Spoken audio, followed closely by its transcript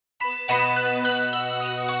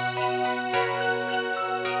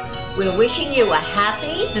we're wishing you a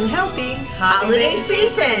happy and healthy holiday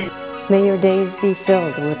season. May your days be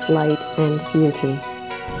filled with light and beauty,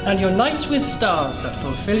 and your nights with stars that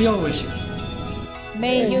fulfill your wishes.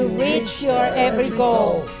 May you reach your every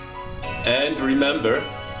goal. And remember,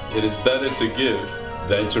 it is better to give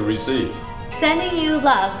than to receive. Sending you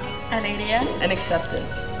love, alegría, and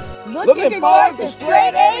acceptance. Looking forward to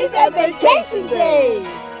straight A's and vacation days.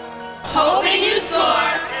 Hoping you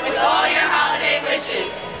score with all your holiday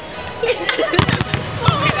wishes.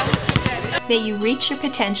 May you reach your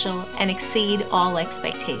potential and exceed all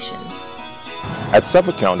expectations. At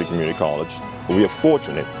Suffolk County Community College, we are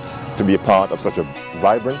fortunate to be a part of such a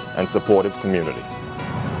vibrant and supportive community.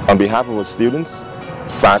 On behalf of our students,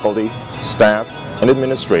 faculty, staff, and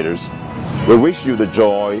administrators, we wish you the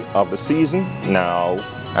joy of the season now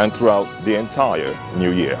and throughout the entire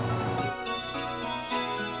new year.